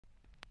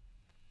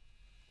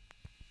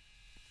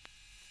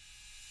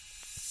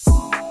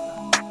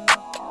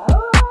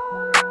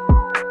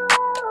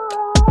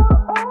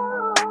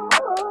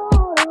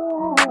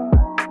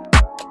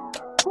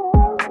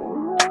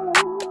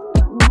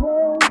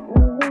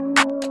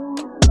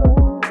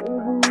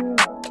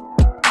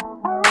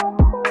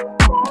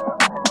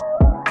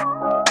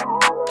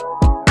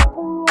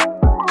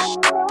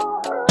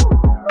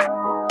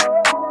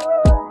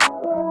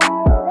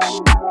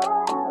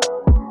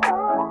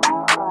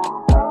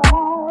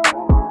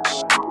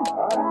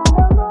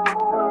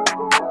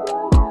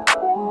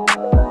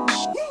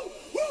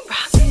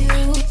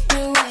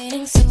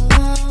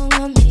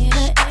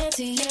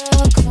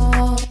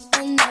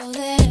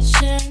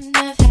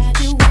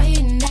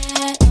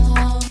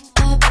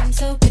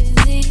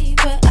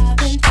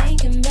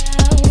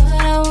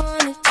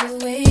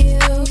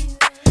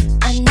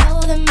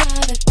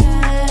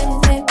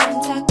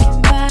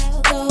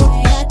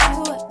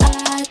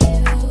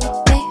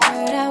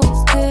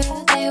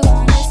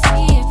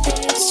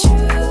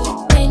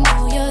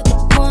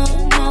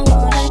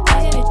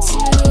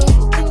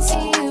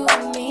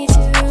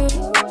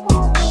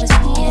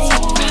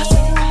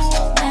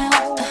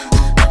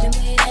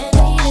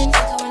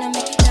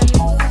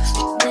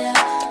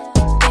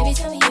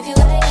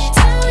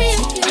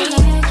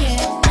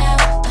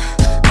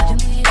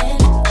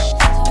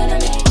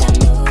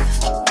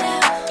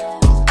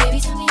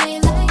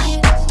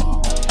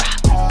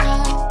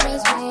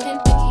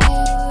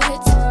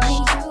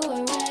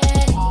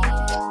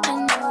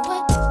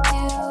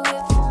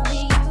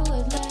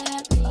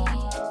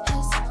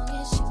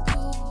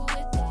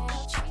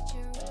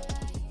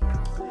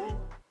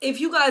if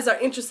you guys are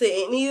interested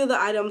in any of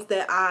the items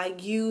that I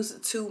use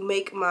to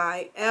make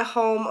my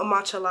at-home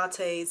matcha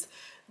lattes,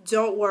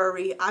 don't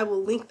worry, I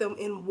will link them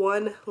in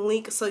one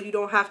link so you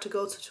don't have to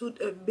go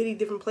to many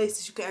different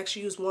places. You can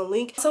actually use one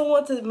link. I also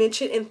want to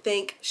mention and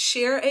thank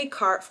Share a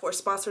Cart for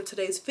sponsoring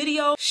today's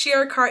video.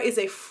 Share a Cart is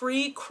a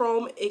free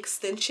Chrome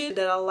extension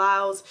that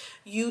allows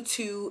you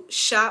to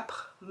shop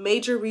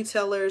major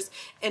retailers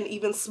and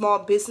even small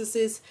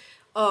businesses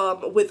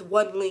with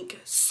one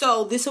link.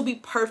 So this will be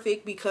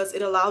perfect because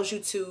it allows you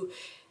to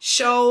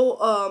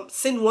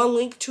send one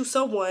link to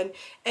someone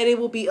and it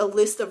will be a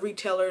list of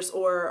retailers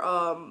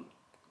or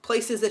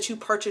places that you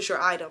purchase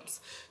your items.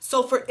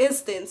 So for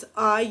instance,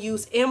 I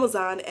use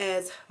Amazon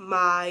as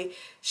my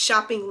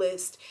shopping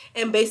list,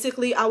 and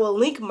basically I will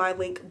link my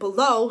link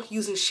below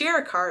using Share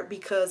a Cart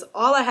because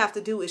all I have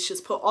to do is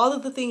just put all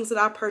of the things that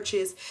I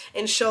purchased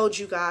and showed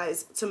you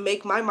guys to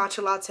make my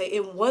matcha latte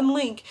in one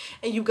link,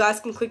 and you guys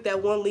can click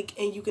that one link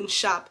and you can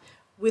shop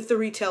with the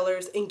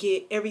retailers and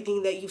get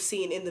everything that you've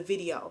seen in the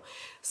video.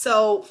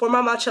 So for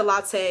my matcha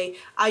latte,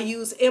 I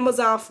use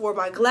Amazon for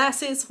my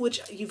glasses,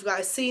 which you've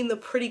guys seen, the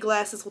pretty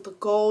glasses with the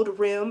gold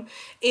rim,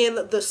 and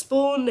the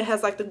spoon that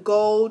has like the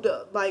gold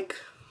like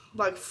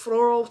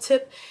floral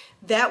tip.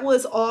 That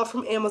was all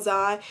from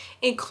Amazon,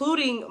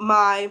 including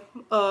my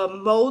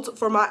molds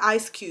for my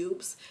ice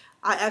cubes.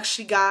 I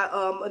actually got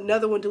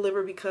another one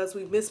delivered because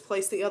we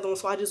misplaced the other one,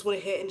 so I just went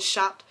ahead and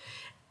shopped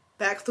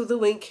back through the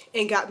link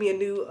and got me a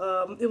new,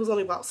 it was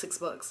only about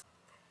 $6.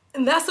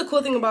 And that's the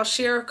cool thing about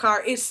Share a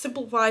Cart. It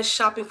simplifies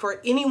shopping for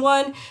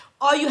anyone.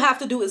 All you have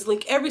to do is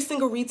link every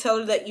single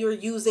retailer that you're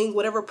using,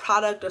 whatever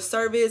product or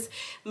service,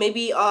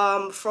 maybe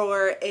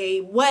for a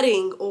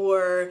wedding,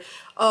 or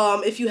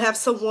if you have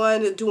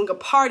someone doing a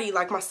party,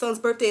 like my son's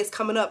birthday is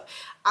coming up,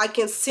 I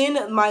can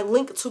send my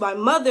link to my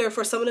mother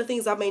for some of the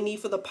things I may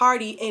need for the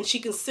party, and she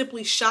can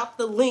simply shop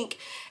the link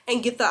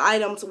and get the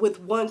items with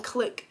one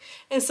click.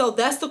 And so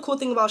that's the cool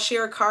thing about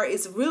Share a Cart.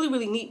 It's really,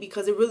 really neat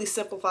because it really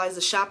simplifies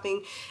the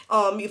shopping.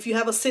 If you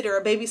have a sitter,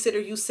 a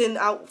babysitter you send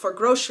out for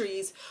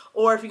groceries,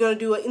 or if you're going to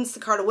do an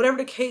Instacart or whatever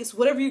the case,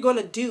 whatever you're going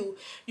to do,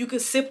 you can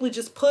simply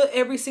just put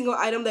every single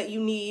item that you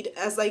need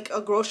as like a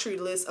grocery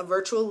list, a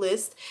virtual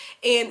list,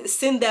 and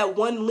send that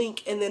one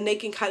link, and then they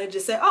can kind of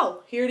just say,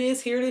 oh, here it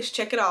is,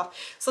 check it off.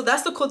 So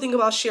that's the cool thing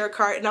about Share a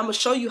Cart, and I'm going to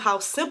show you how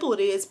simple it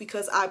is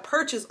because I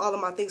purchased all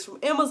of my things from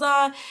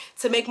Amazon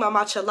to make my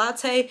matcha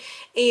latte,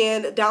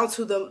 and down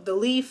to the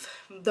leaf,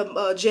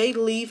 the jade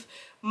leaf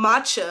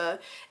matcha,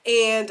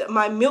 and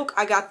my milk,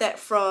 I got that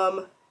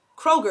from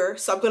Kroger,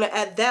 so I'm going to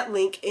add that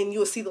link and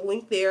you'll see the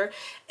link there,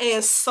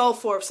 and so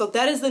forth. So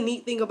that is the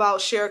neat thing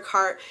about Share a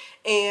Cart,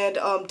 and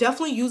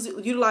definitely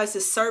utilize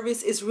this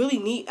service. It's really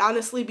neat,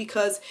 honestly,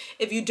 because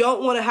if you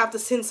don't want to have to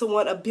send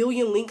someone a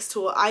billion links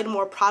to an item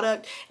or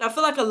product, and I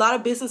feel like a lot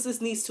of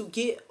businesses needs to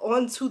get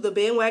onto the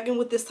bandwagon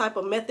with this type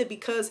of method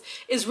because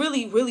it's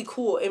really, really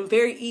cool and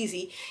very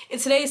easy. In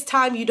today's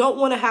time, you don't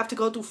want to have to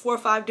go through 4 or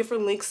 5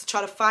 different links to try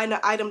to find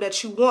the item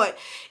that you want.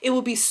 It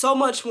will be so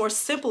much more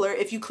simpler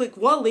if you click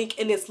one link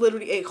and it's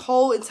literally a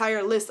whole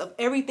entire list of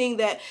everything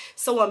that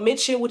someone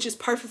mentioned, which is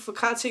perfect for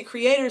content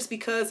creators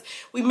because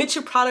we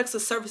mention products or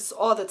services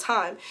all the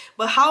time.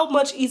 But how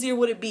much easier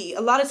would it be?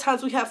 A lot of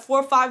times we have 4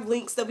 or 5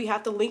 links that we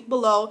have to link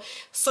below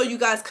so you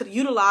guys could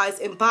utilize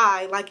and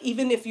buy. Like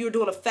even if you're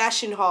doing a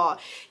fashion haul,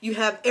 you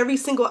have every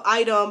single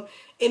item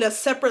in a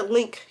separate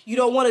link. You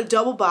don't want to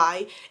double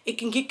buy. It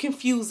can get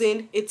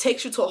confusing. It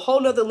takes you to a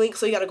whole nother link,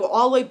 so you got to go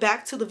all the way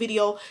back to the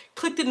video,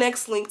 click the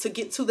next link to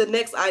get to the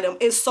next item,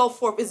 and so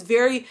forth. It's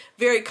very,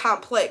 very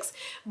complex.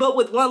 But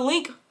with one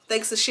link,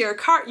 thanks to Share a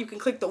Cart, you can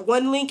click the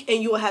one link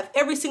and you will have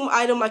every single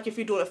item, like if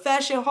you're doing a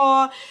fashion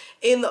haul,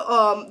 in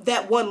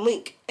that one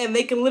link, and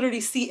they can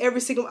literally see every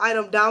single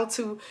item down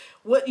to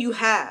what you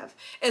have.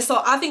 And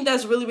so I think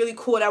that's really, really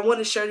cool, and I want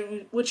to share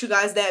with you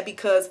guys that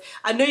because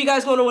I know you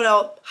guys want to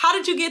know, how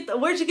did you get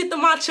where'd you get the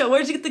matcha,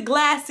 where'd you get the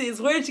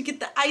glasses, where did you get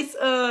the ice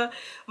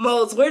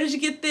molds, where did you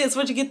get this,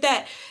 where'd you get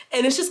that?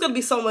 And it's just going to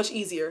be so much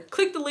easier.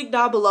 Click the link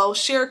down below,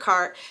 Share a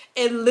Cart,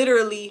 and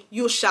literally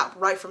you'll shop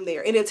right from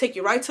there, and it'll take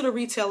you right to the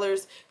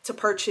retailers to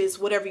purchase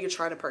whatever you're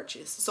trying to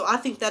purchase. So I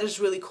think that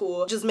is really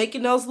cool, just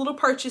making those little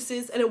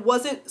purchases, and it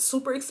wasn't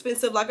super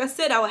expensive. Like I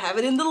said, I will have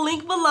it in the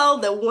link below,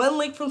 the one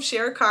link from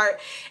Share a Cart,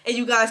 and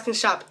you guys can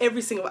shop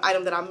every single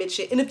item that I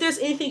mentioned. And if there's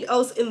anything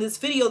else in this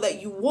video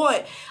that you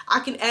want, I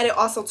can add it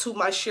also to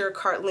my Share a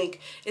Cart link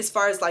as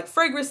far as like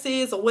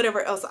fragrances or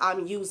whatever else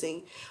I'm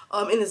using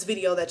in this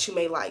video that you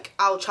may like.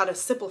 I'll try to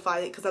simplify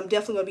it because I'm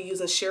definitely going to be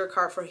using Share a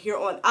Cart from here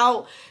on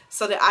out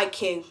so that I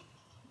can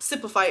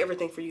simplify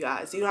everything for you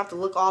guys. You don't have to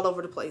look all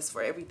over the place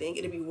for everything.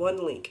 It'll be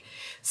one link.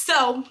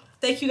 So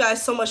thank you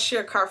guys so much,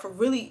 Share a Cart, for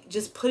really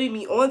just putting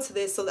me onto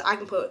this so that I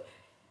can put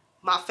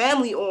my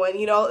family on.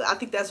 You know, I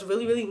think that's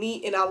really, really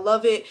neat, and I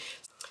love it.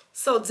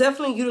 So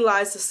definitely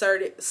utilize the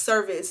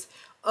service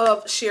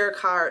of Share a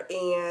Cart,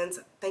 and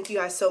thank you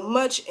guys so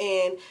much,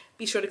 and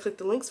be sure to click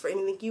the links for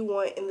anything you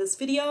want in this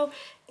video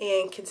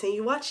and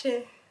continue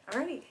watching. All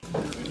right.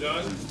 You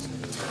done?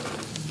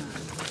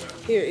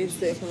 Here is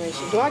the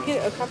information. Do I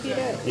get a copy of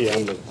that? Yeah,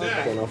 I'm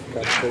going off a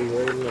copy for you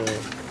right now.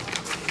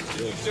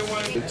 Yeah.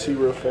 The T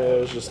real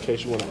fast, just in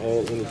case you want to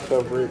add any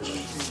coverage.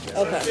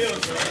 Okay.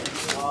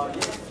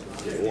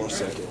 1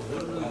 second.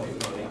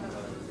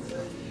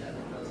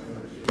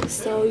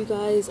 So you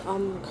guys,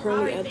 I'm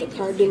currently at the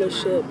car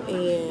dealership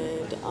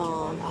and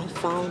I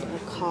found a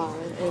car,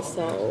 and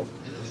so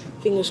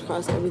fingers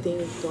crossed everything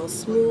is going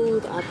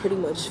smooth. I pretty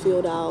much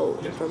filled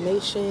out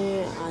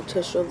information. I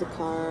test drove the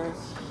car,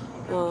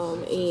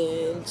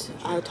 and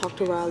I talked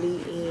to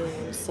Riley,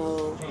 and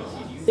so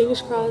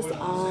fingers crossed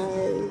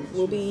I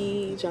will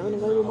be driving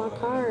away with my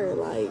car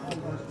like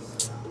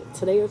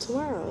today or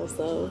tomorrow.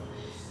 So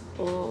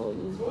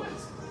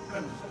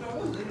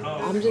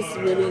I'm just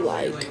really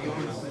like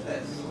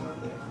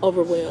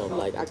overwhelmed.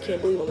 Like, I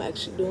can't believe I'm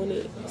actually doing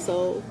it.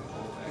 So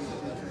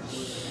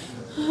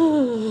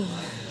I'm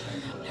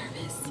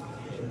nervous.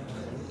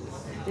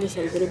 Just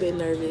a little bit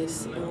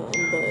nervous,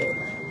 but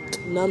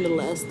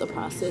nonetheless the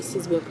process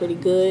has been pretty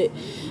good.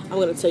 I'm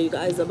going to tell you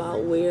guys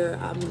about where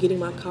I'm getting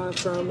my car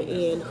from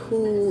and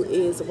who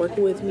is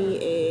working with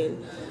me,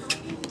 and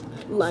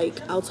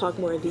like I'll talk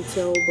more in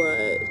detail,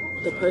 but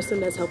the person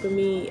that's helping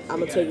me, I'm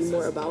going to tell you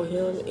more about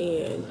him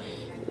and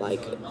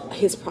like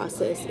his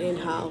process and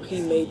how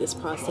he made this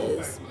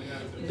process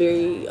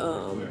very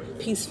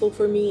peaceful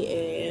for me,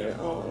 and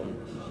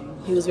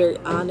he was very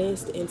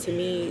honest, and to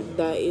me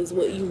that is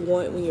what you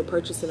want when you're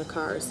purchasing a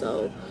car.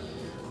 So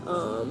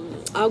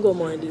I'll go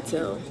more in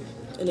detail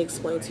and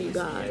explain to you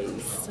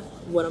guys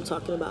what I'm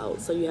talking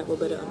about so you have a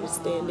better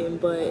understanding,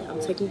 but I'm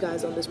taking you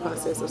guys on this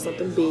process of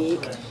something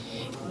big.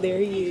 There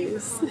he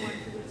is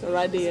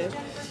right there,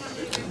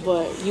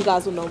 but you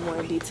guys will know more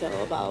in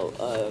detail about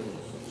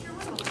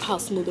how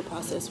smooth the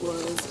process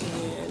was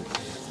and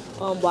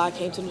why I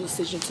came to the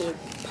decision to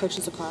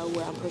purchase a car,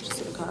 where I'm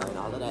purchasing a car, and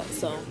all of that.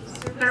 So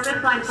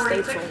service line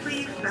 46,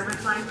 please.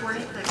 Service line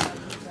 46.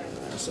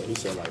 So he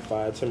said like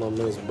 5-10 more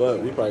minutes,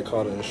 but we probably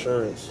call the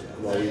insurance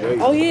while we wait.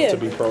 Oh, yeah. To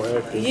be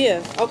proactive.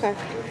 Yeah, okay,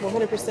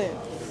 100%.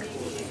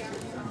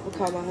 We'll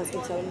call my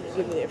husband, tell him to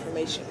give me the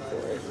information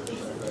for it.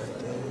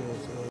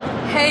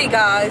 Hey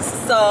guys,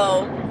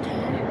 so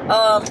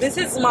this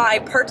is my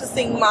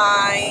purchasing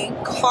my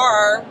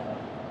car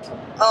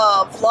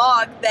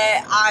vlog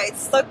that I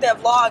stuck that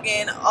vlog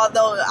in,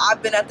 although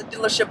I've been at the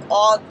dealership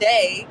all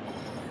day.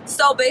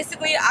 So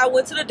basically I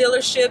went to the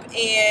dealership,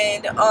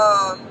 and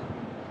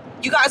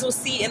you guys will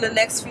see in the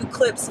next few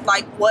clips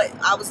like what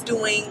I was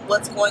doing,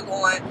 what's going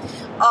on,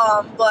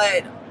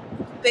 but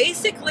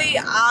basically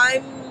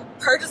I'm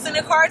purchasing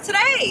a car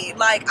today.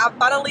 Like, I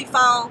finally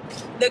found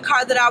the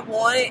car that I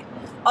wanted.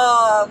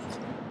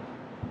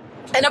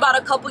 In about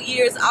a couple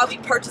years I'll be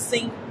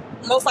purchasing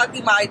most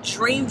likely my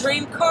dream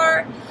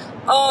car.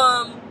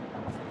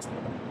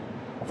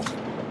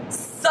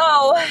 So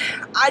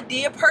I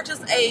did purchase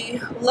a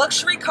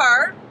luxury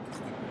car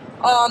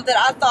that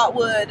I thought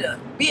would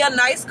be a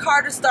nice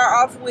car to start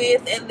off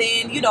with, and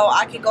then, you know,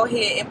 I can go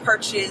ahead and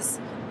purchase,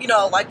 you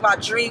know, like my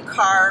dream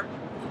car,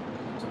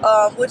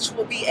 which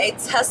will be a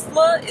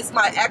Tesla. It's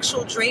my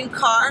actual dream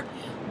car.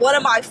 One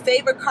of my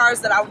favorite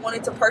cars that I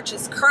wanted to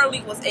purchase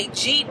currently was a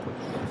Jeep,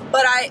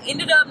 but I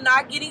ended up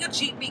not getting a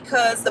Jeep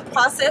because the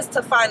process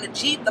to find a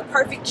Jeep, the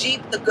perfect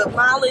Jeep, the good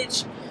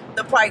mileage,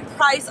 the right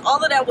price,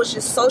 all of that was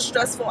just so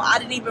stressful. I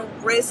didn't even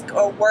waste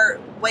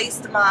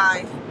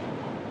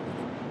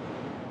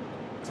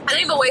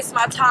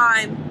my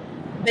time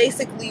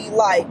basically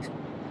like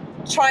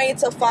trying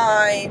to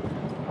find,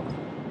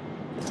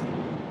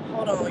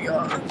 hold on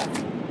y'all,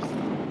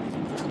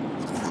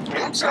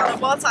 I'm trying to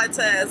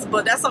multitask,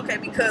 but that's okay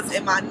because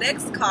in my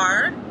next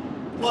car,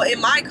 well, in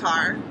my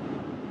car,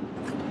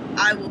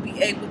 I will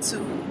be able to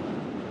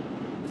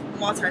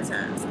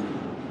multitask.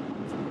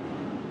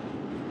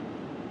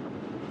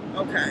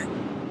 Okay.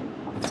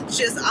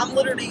 Just, I'm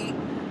literally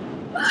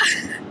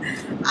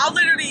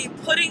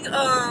putting,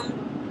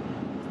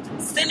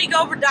 sending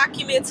over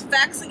documents,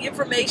 faxing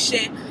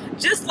information,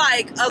 just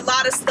like a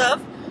lot of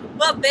stuff.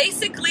 But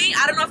basically,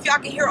 I don't know if y'all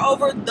can hear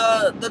over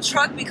the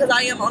truck because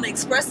I am on the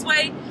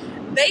expressway.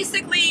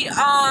 Basically,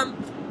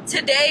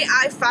 today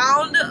I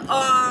found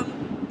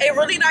a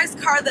really nice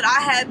car that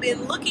I had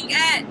been looking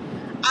at.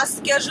 I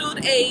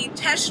scheduled a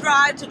test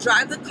drive to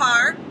drive the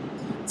car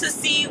to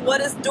see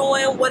what it's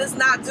doing, what it's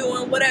not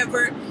doing,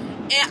 whatever.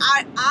 And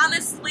I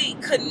honestly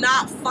could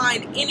not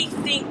find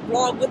anything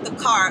wrong with the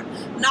car.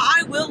 Now,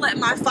 I will let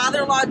my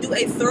father-in-law do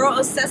a thorough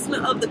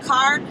assessment of the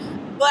car,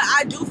 but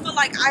I do feel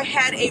like I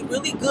had a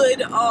really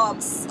good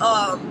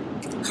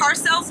car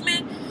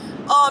salesman.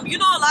 You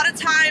know, a lot of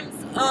times,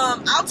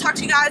 I'll talk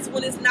to you guys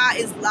when it's not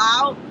as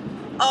loud.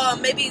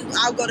 Maybe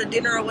I'll go to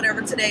dinner or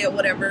whatever today or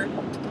whatever.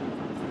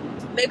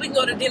 Maybe we can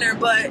go to dinner,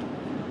 but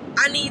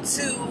I need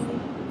to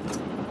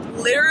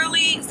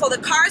literally, so the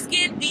car's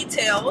getting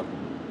detailed,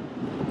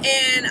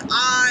 and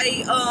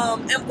I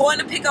am going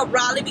to pick up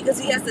Riley because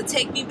he has to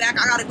take me back.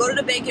 I gotta go to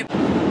the bank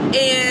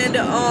and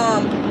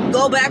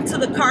go back to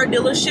the car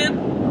dealership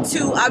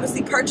to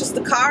obviously purchase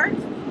the car.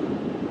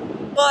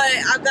 But but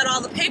I've got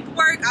all the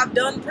paperwork. I've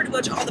done pretty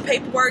much all the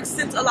paperwork,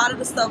 sent a lot of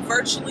the stuff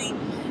virtually,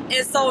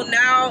 and so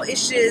now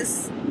it's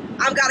just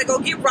I've got to go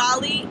get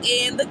Raleigh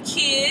and the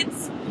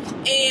kids,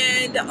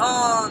 and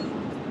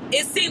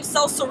it seems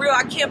so surreal.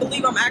 I can't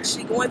believe I'm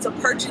actually going to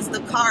purchase the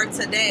car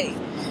today,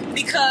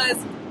 because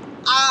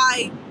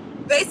I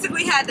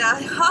basically had to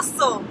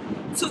hustle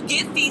to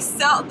get the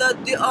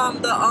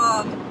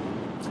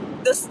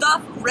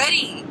stuff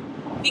ready,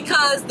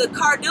 because the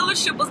car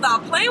dealership was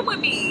not playing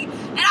with me,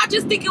 and I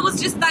just think it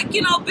was just like,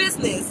 you know,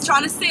 business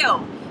trying to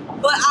sell.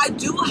 But I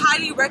do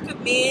highly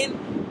recommend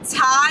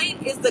Ty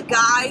is the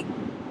guy.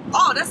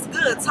 Oh, that's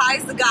good. Ty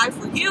is the guy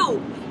for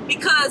you,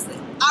 because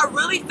I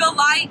really feel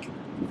like,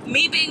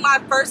 me being my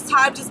first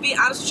time, just being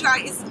honest with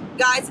you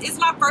guys, it's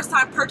my first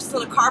time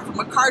purchasing a car from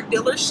a car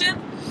dealership.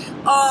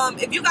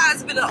 If you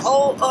guys have been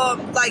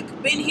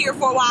been here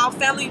for a while,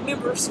 family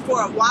members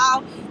for a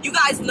while, you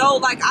guys know,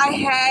 like, I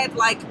had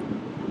like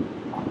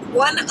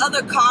one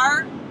other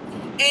car,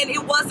 and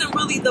it wasn't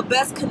really the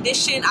best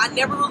condition. I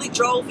never really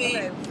drove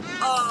it.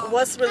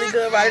 What's really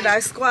good right now,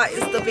 squad,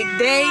 is the big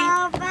day.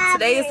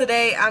 Today is the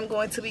day I'm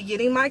going to be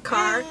getting my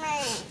car.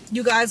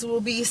 You guys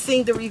will be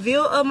seeing the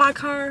reveal of my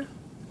car.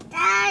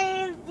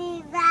 I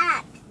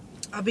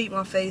beat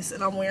my face,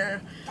 and I'm wearing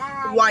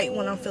white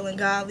when I'm feeling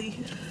godly.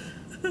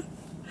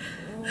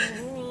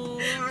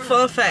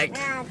 Fun fact,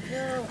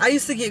 I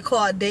used to get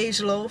called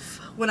Dej Loaf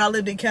when I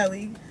lived in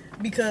Cali,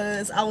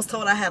 because I was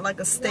told I had like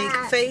a steak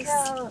face.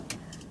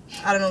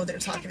 I don't know what they're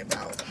talking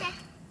about.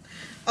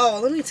 Oh,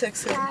 let me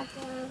text him.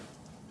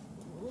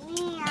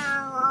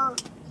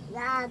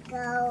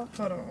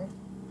 Hold on.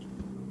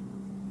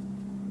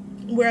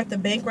 We're at the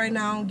bank right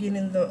now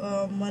getting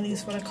the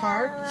monies for the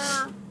car.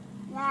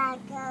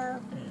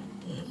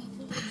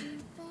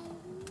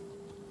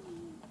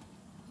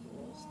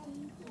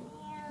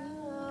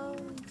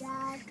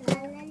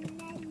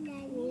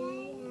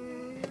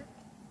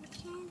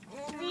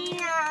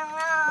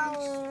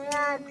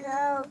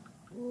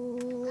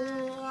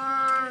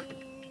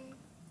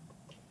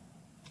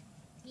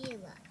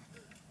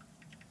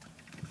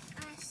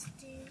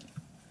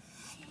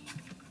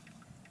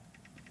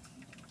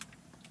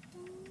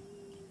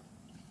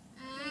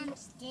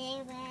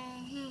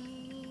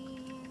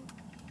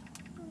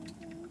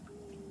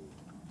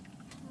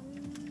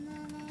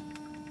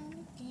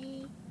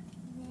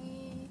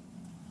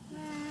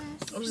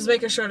 I'm just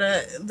making sure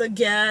that the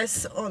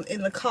gas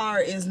in the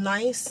car is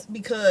nice,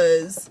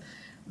 because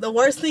the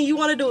worst thing you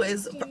want to do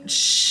is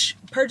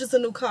purchase a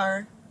new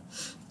car.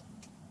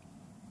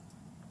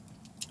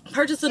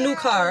 Purchase a new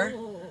car,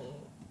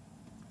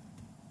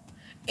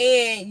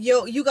 and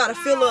you gotta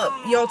fill up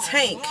your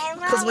tank,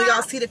 because when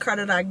y'all see the car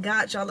that I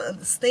got, y'all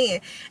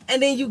understand.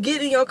 And then you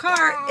get in your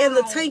car and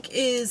the tank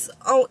is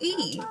on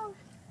E,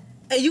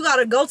 and you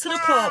gotta go to the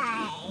pump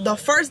the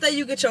first day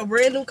you get your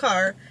brand new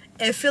car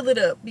and fill it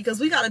up, because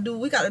we gotta do a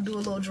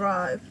little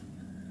drive.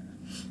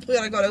 We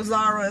gotta go to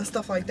Zara and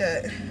stuff like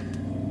that.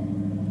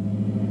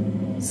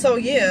 So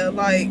yeah,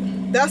 like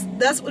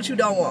that's what you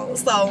don't want.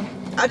 So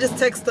I just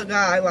text the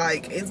guy,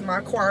 like, is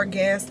my car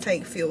gas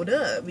tank filled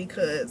up?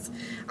 Because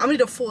I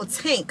need a full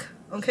tank,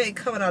 okay,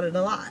 coming out of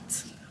the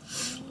lot.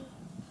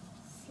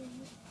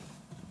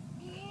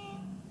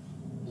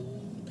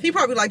 He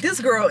probably like, this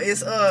girl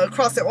is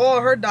crossing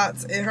all her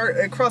dots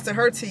and crossing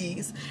her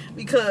T's,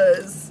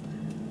 because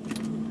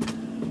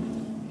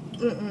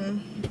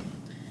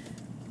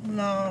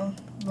no,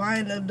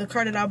 buying the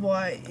car that I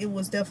bought, it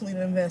was definitely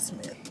an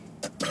investment.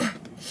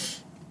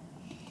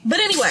 But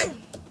anyway,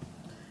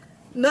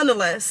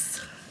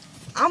 nonetheless,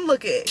 I'm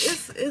looking,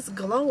 it's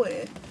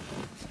glowing.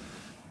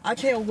 I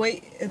can't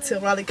wait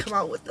until Riley come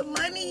out with the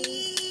money.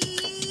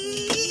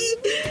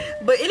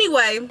 But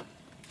anyway,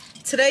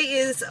 today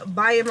is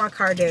buying my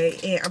car day,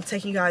 and I'm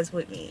taking you guys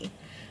with me.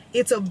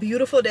 It's a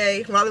beautiful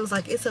day. Riley was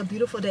like, it's a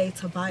beautiful day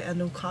to buy a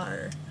new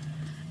car.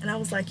 And I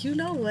was like, you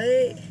know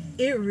what?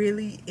 It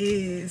really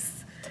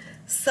is.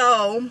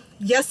 So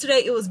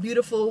yesterday it was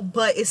beautiful,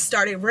 but it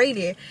started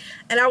raining,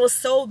 and I was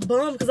so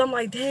bummed, because I'm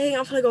like, dang,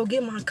 I'm gonna go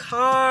get my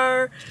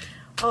car.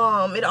 It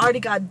already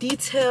got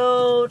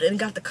detailed and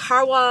got the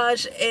car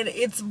wash, and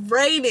it's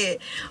raining.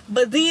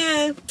 But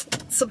then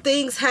some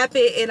things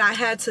happened, and I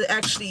had to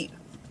actually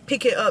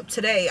pick it up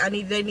today.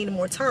 They needed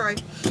more time.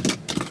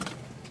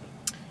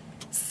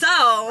 So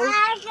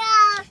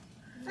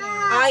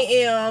I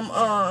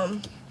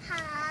am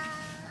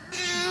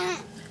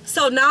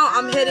so now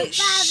I'm headed.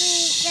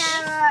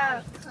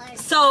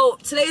 So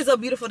today is a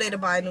beautiful day to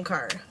buy a new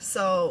car.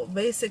 So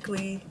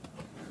basically,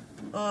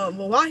 well,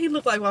 why he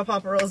look like my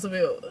Papa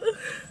Roosevelt?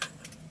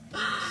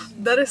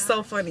 That is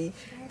so funny.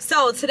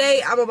 So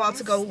today I'm about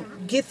to go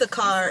get the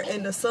car,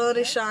 and the sun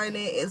is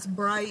shining. It's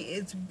bright.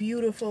 It's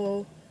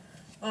beautiful.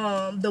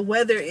 The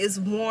weather is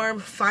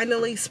warm.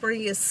 Finally,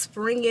 spring is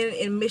springing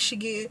in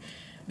Michigan,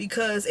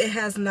 because it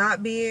has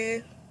not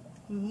been.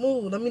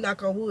 Ooh, let me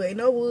knock on wood. Ain't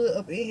no wood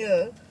up in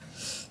here.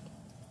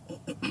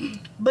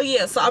 But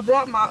yeah, so I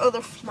brought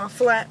my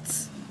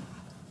flats.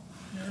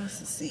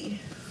 Let's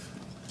see.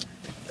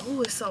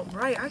 Oh, it's so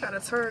bright. I gotta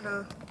turn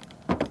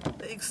the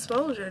the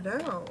exposure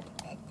down.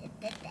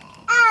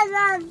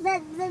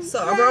 So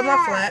I brought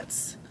my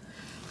flats.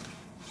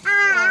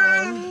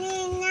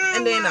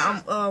 And then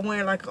I'm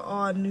wearing like an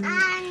all nude.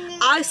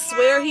 I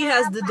swear he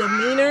has the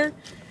demeanor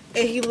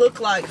and he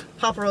looked like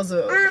Papa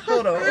Roosevelt.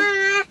 Hold on.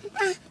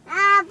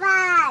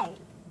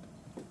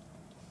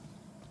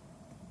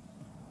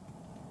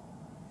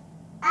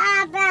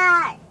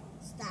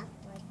 Stop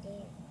right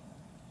there.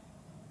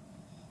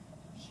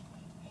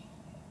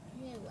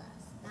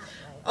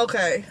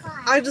 Okay,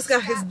 I just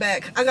got his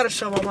back. I gotta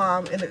show my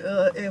mom and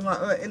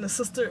the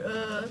sister.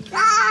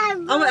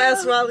 I'm gonna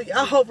ask Riley.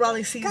 I hope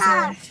Riley sees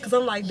him because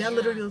I'm like, that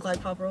literally looks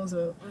like Papa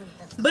Roosevelt.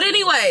 But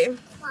anyway,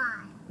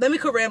 let me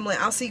quit rambling.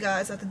 I'll see you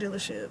guys at the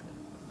dealership.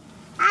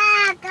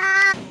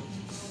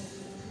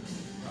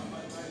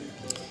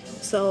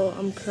 So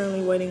I'm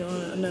currently waiting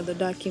on another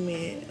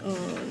document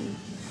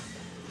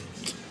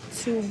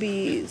to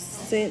be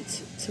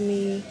sent to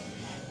me.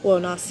 Well,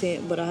 not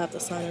sent, but I have to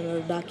sign another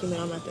document.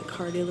 I'm at the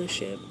car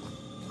dealership.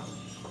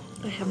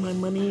 I have my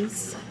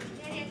monies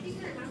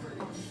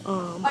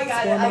for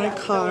my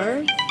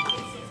car.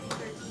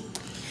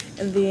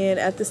 And then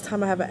at this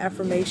time I have an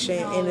affirmation,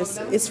 and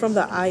it's from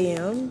the I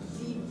Am.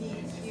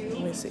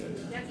 Let me see.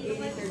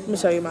 Let me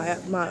show you my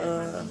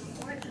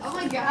Oh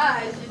my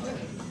gosh.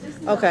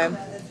 Okay.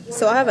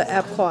 So I have an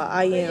app called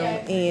I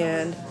Am,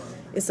 and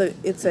it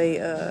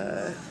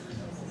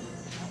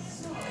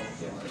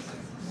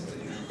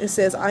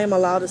says, I am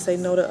allowed to say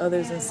no to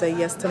others and say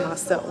yes to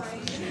myself,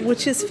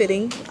 which is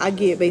fitting. I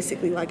get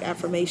basically like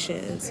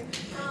affirmations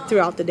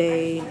throughout the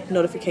day,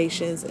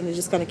 notifications, and it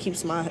just kind of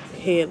keeps my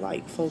head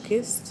like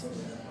focused.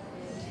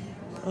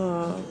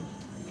 Let's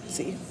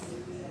see.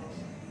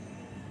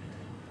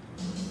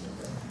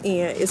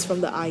 And it's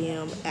from the I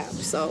Am app.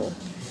 So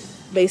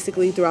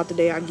basically throughout the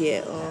day I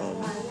get,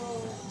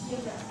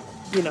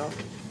 you know.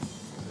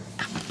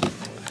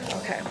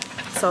 Okay.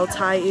 So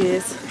Ty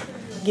is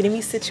getting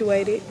me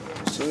situated.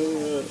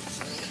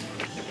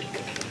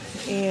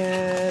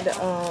 And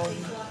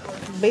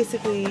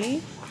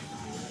basically,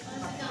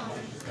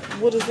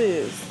 what is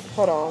this?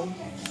 Hold on.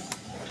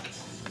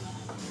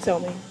 Tell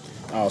me.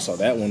 Oh, so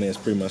that one is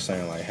pretty much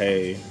saying like,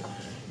 hey,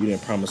 you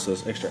didn't promise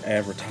us extra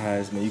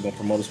advertisement. You're gonna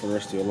promote us for the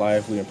rest of your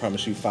life. We didn't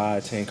promise you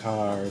 5-10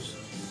 cars.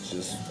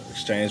 Just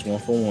exchange one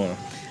for one.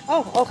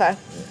 Oh, okay.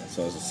 Yeah,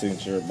 so it's a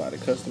signature by the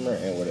customer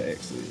and what the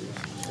X is.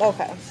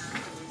 Okay.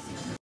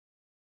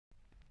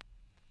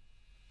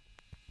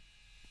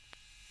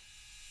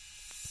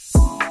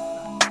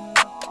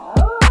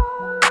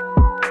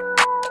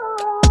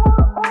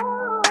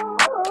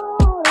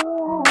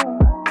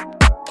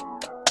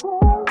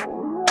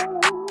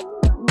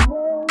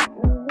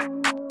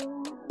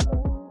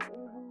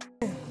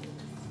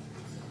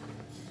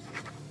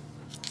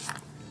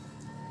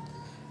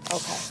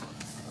 Okay.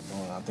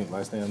 I think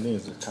last thing I need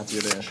is a copy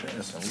of the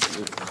insurance.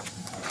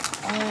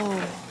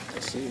 Oh,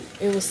 That's it.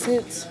 it was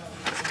sent.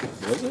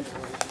 Was it?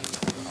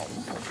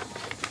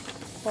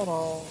 Hold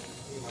on.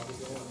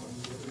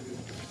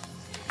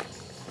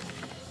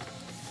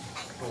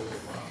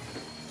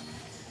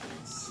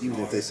 Even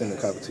if they send a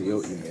copy to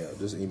your email,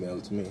 just email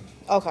it to me.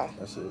 Okay.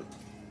 That's it.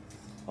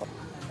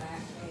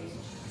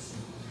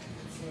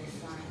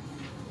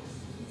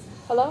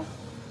 Hello?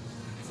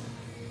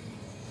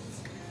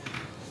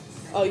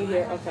 Oh, you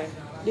here? Okay.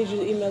 Did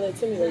you email it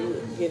to me or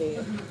you getting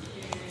it?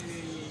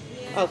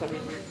 Okay.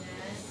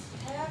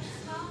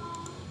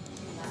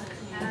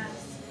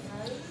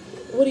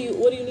 What do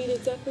you need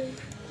exactly?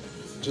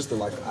 Just the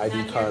like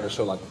ID card to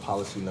show like the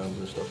policy number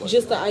and stuff like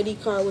Just that. the ID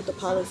card with the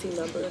policy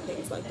number and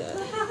things like that.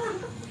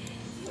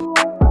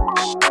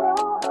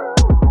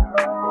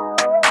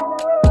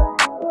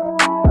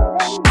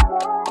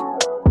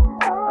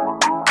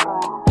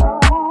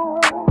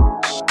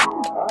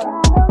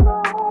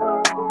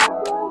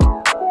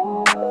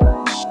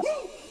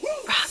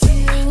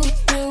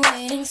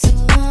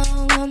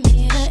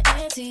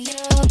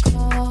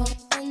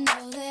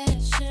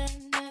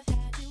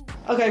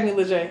 Okay,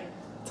 Mila J,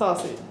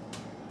 toss it.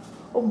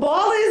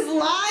 Ball is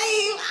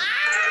live! Ah!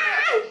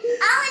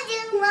 I want to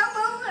do one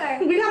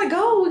more. We gotta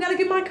go. We gotta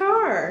get my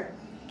car.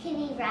 Can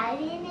we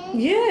ride in it?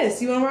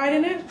 Yes, you wanna ride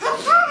in it?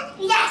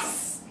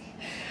 Yes!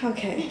 We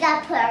Okay.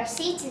 gotta put our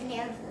seats in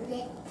there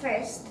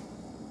first.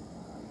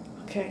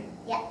 Okay.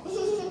 Yeah.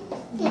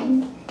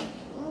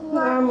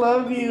 I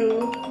love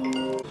you.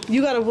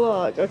 You gotta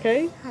vlog,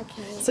 okay?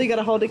 Okay. So you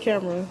gotta hold the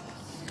camera.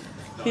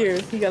 Here,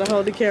 you gotta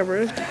hold the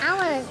camera. I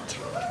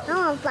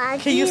want to fly.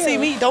 Can you see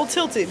me? Don't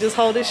tilt it. Just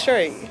hold it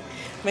straight.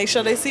 Make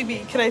sure they see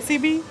me. Can they see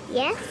me?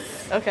 Yes.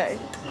 Okay.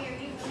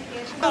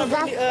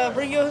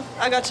 Bring your.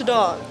 I got your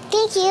dog.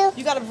 Thank you.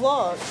 You gotta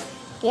vlog.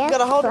 Yes. You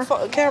gotta hold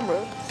the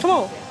camera. Come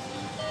on.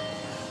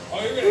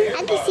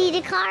 I can see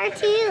the car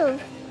too.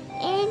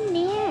 In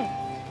there.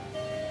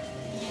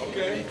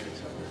 Okay.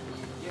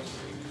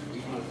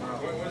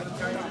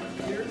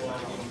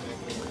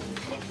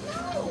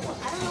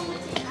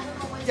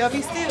 Y'all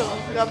be still.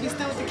 Y'all be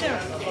still with the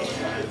camera.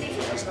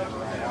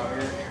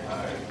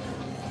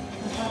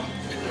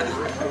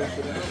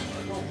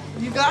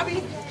 You got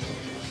me?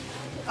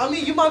 I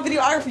mean, you my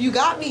videographer. You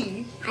got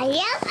me. I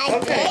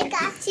did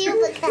got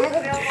you because.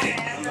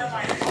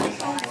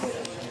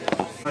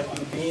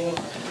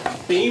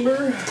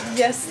 Beamer?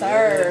 Yes,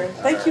 sir.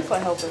 Thank you for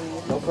helping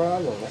me. No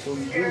problem. That's what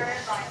we do.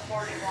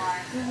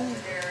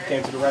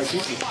 Came to the right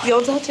people.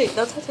 Yo, don't touch it.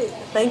 Don't touch it.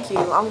 Thank you.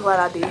 I'm glad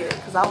I did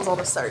because I was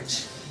on a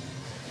search.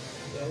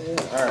 Yeah.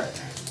 All right.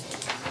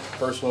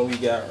 First one we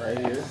got right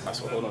here.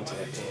 So hold on to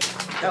that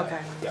pen.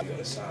 Okay. I'm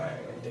gonna sign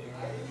right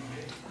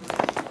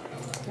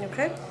there.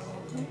 Okay.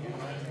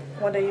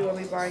 One day you will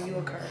be buying you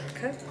a car.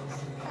 Okay.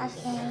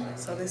 Okay.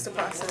 So this is the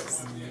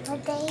process.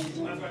 What day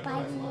you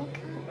buy me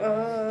a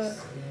car?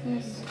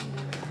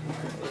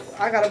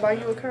 I gotta buy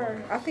you a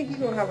car. I think you're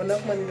gonna have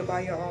enough money to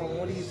buy your own.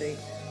 What do you think?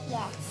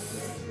 Yes.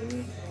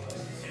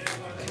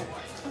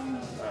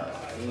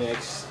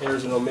 Next,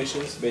 errors and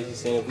omissions. Basically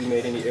saying if we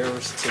made any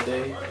errors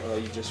today,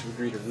 you just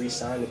agree to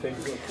re-sign the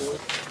paperwork for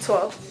it.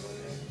 12.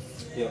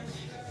 Yep.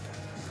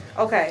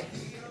 Okay.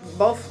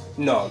 Both?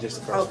 No, just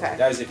the first okay. one.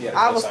 That is if you had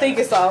I was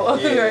thinking so.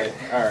 Yeah.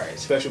 All right.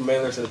 Special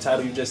mailer to the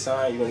title you just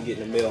signed. You're gonna get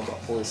in the mail in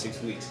about 4 to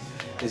 6 weeks.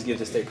 Just give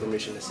the state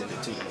permission to send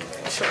it to you.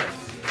 Sure.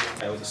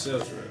 That was a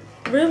sales rep.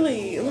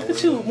 Really? Look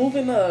at you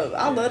moving up.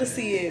 I love to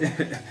see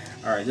it.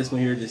 All right. This one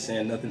here just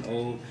saying nothing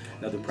old,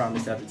 nothing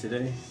promised after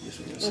today. This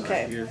one gonna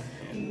sign here.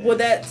 And would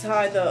that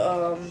tie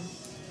the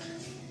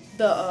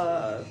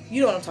you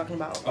know what I'm talking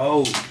about?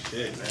 Oh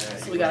shit, man.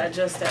 So we gotta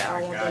adjust that.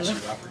 I want got you.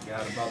 them. I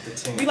forgot about the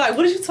 10. Be like,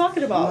 what are you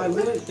talking about? I'm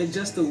like, what?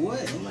 Adjust the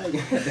what? I'm like,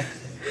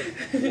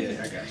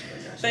 yeah, I got you.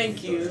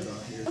 Thank you.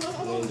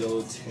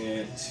 Window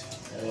tint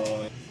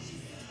on.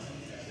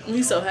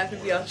 We so happy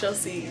to be out your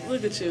seat.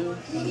 Look at you.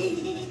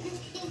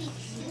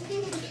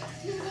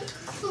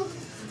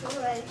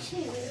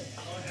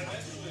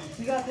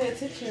 You gotta pay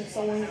attention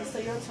so when it's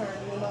your turn,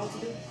 you'll know what to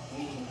do.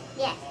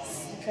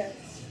 Yes. Okay.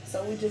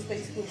 So we just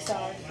basically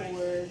signed for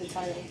the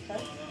title,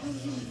 okay?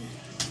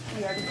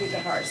 You already did the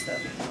hard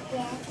stuff.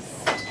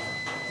 Yes.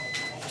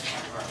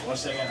 Alright, 1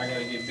 second, I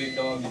gotta get Big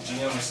Dog, the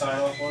GM, to sign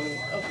off on it.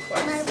 Of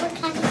course. What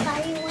kind of car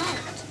you want?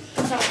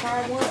 What kind of car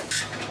I want?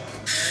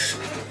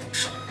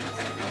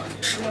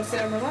 You want to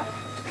sit on my lap?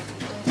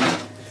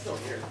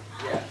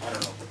 Yeah, I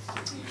don't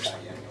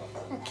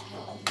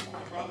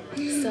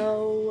know.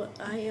 So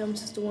I am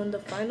just doing the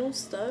final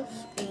stuff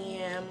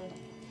and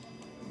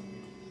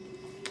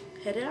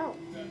headed out.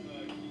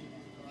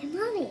 Hey,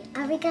 Mommy,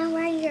 are we gonna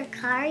run your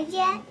car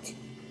yet?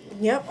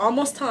 Yep,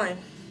 almost time.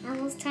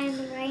 Almost time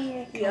to run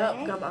your car.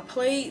 Yep, got my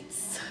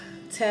plates,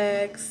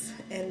 tags,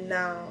 and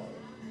now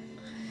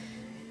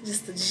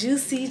just the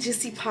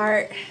juicy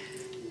part.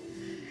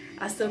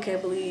 I still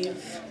can't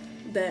believe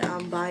that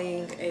I'm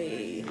buying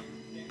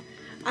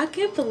I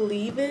can't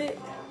believe it.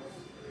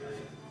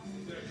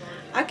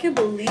 I can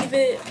believe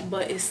it,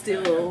 but it's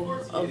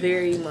still a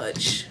very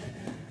much.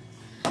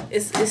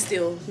 It's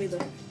still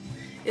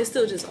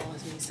just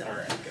awesome. So.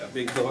 Alright, got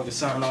Big Dog to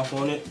sign off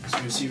on it. So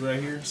you see right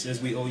here, it says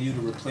we owe you to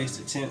replace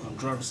the tint on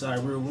driver's side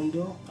rear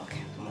window.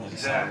 Okay. I'm gonna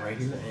sign right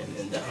here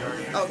and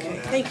down. Okay,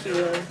 thank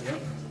you.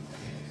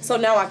 So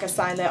now I can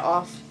sign that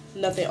off.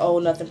 Nothing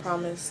owed, nothing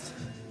promised.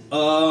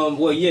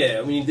 Well, yeah.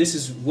 I mean, this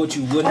is what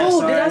you would have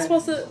signed. Oh, did I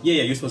supposed to?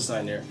 Yeah, you're supposed to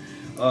sign there.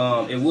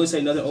 It would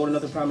say nothing owed,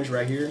 nothing promised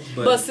right here,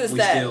 but since we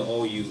that, still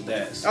owe you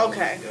that. So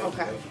okay. yeah,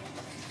 Okay. Alright,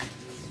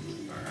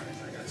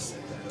 I gotta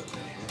set that up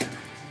there.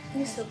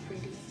 You're so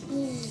pretty.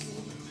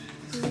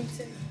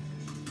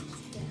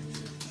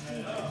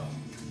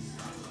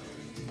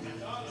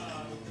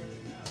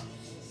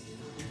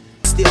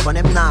 Stay up on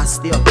them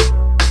nasty up.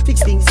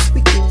 Fix things,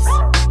 quick things,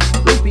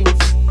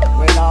 loopings.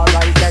 Well,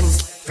 alright then.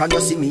 From you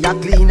see me a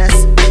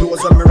cleanest.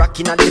 Clothes when me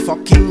rocking at the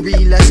fucking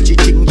realest.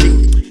 Ching.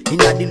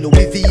 Inna the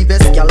Louis V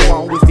vest. Girl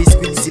want with his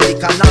squeeze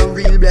silicone and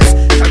real bless.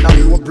 Can a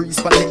blow breeze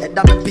for the head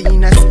of my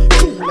penis.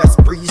 Coolest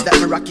breeze that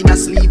me rocking a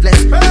sleeveless.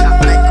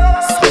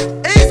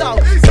 Ease out.